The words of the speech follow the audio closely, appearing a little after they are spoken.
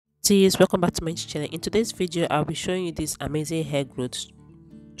besties, welcome back to my channel. In today's video I'll be showing you this amazing hair growth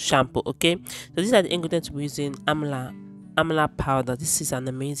shampoo. Okay, so these are the ingredients we're using. Amla powder. This is an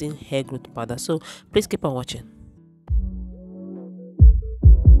amazing hair growth powder, so please keep on watching.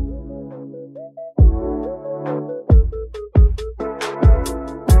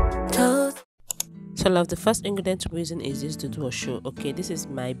 So love, the first ingredient we're using is this dudu osho. Okay, this is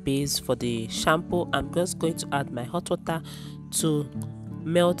my base for the shampoo. I'm just going to add my hot water to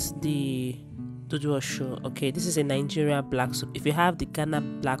melt the dudu osho. Okay, this is a Nigeria black soap. If you have the Ghana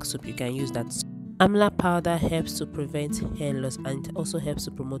black soap, you can use that. Amla powder helps to prevent hair loss and it also helps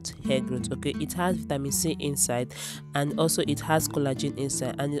to promote hair growth. Okay, it has vitamin C inside and also it has collagen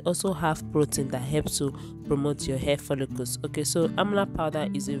inside, and it also have protein that helps to promote your hair follicles. Okay, so Amla powder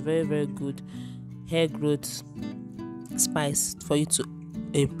is a very good hair growth spice for you to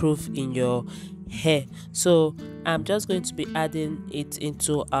improve in your hair. So I'm just going to be adding it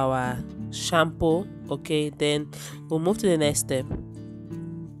into our shampoo. Okay, then we'll move to the next step.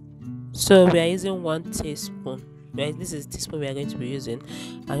 So we are using 1 teaspoon. This is the teaspoon we are going to be using.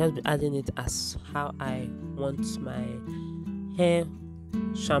 I'll just be adding it as how I want my hair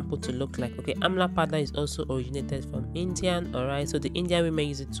shampoo to look like. Okay, Amla powder is also originated from Indian. All right, so the Indian women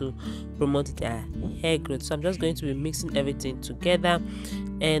use it to promote their hair growth. So I'm just going to be mixing everything together,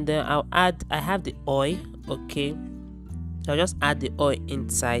 and I have the oil. Okay, I'll just add the oil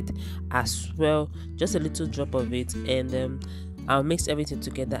inside as well, just a little drop of it, and I'll mix everything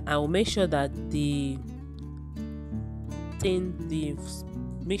together. I will make sure that the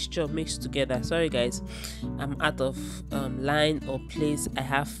mixture mixed together. Sorry guys, I'm out of line or place. I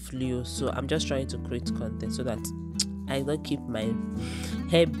have flu, so I'm just trying to create content so that I don't keep my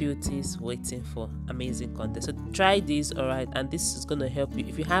hair beauties waiting for amazing content. So try this, all right, and this is gonna help you.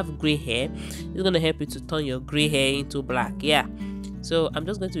 If you have gray hair, it's gonna help you to turn your gray hair into black. Yeah, so I'm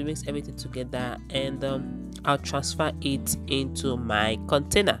just going to mix everything together, and I'll transfer it into my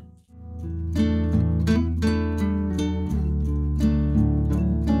container.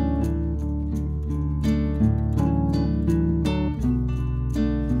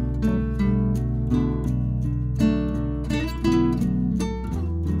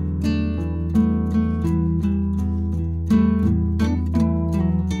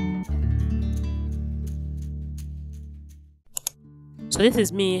 So this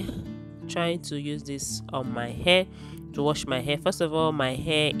is me trying to use this on my hair to wash my hair. First of all, my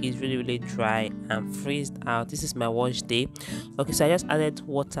hair is really dry and freezed out. This is my wash day. Okay, so I just added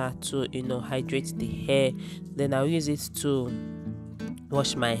water to hydrate the hair, then I'll use it to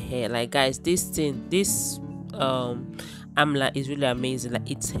wash my hair. Like guys, this Amla is really amazing.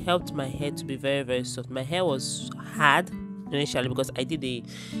 Like, it's helped my hair to be very soft. My hair was hard initially because I did a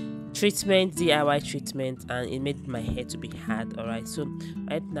DIY treatment, and it made my hair to be hard. All right, so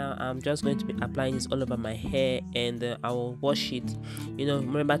right now I'm just going to be applying this all over my hair, and I will wash it.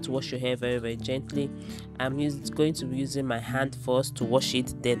 Remember to wash your hair very gently. I'm going to be using my hand first to wash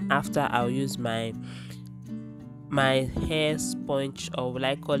it, then after I'll use my hair sponge, or will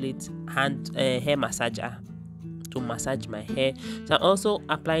I call it hair massager, to massage my hair. So I'm also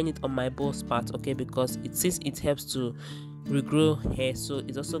applying it on my bald spot, okay, because since it helps to regrow hair, so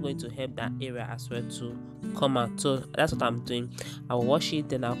it's also going to help that area as well to come out. So that's what I'm doing. I'll wash it,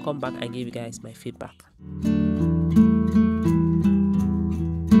 then I'll come back and give you guys my feedback.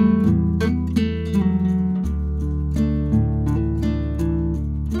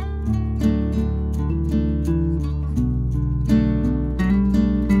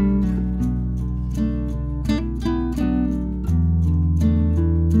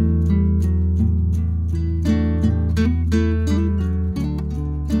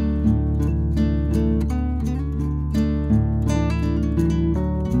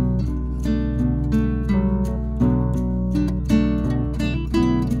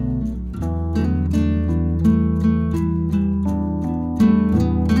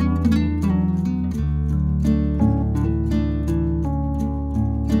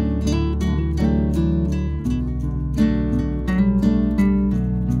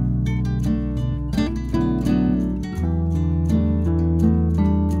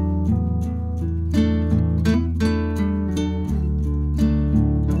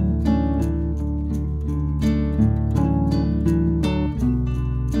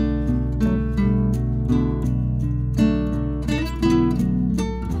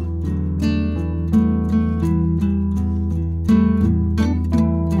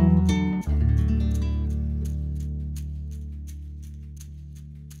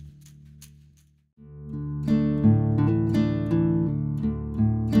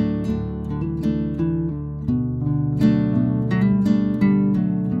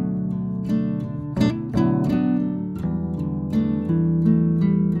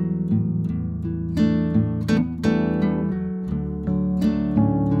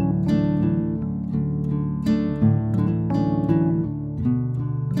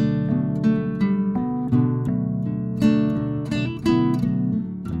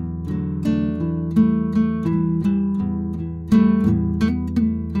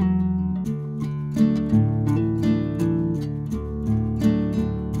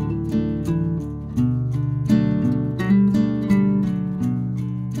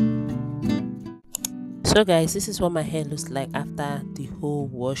 So guys, this is what my hair looks like after the whole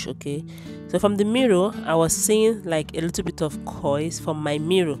wash. Okay, so from the mirror I was seeing like a little bit of coils from my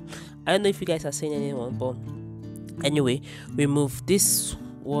mirror. I don't know if you guys are seeing anyone, but anyway, remove. This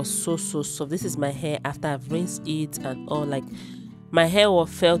was so soft. This is my hair after I've rinsed it and all. Like, my hair was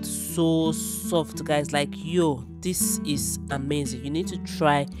felt so soft, guys. Like, yo, this is amazing. You need to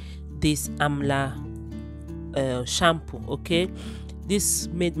try this Amla shampoo. Okay, this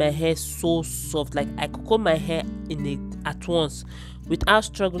made my hair so soft. Like, I could comb my hair in it at once without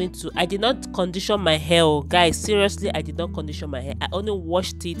struggling to. I did not condition my hair, oh, guys. Seriously, I did not condition my hair. I only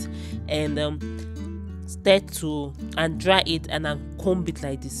washed it and stir to and dry it, and then comb it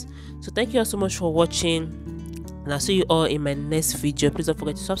like this. So thank you all so much for watching, and I'll see you all in my next video. Please don't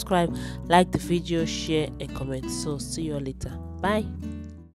forget to subscribe, like the video, share and comment. So see you all later. Bye.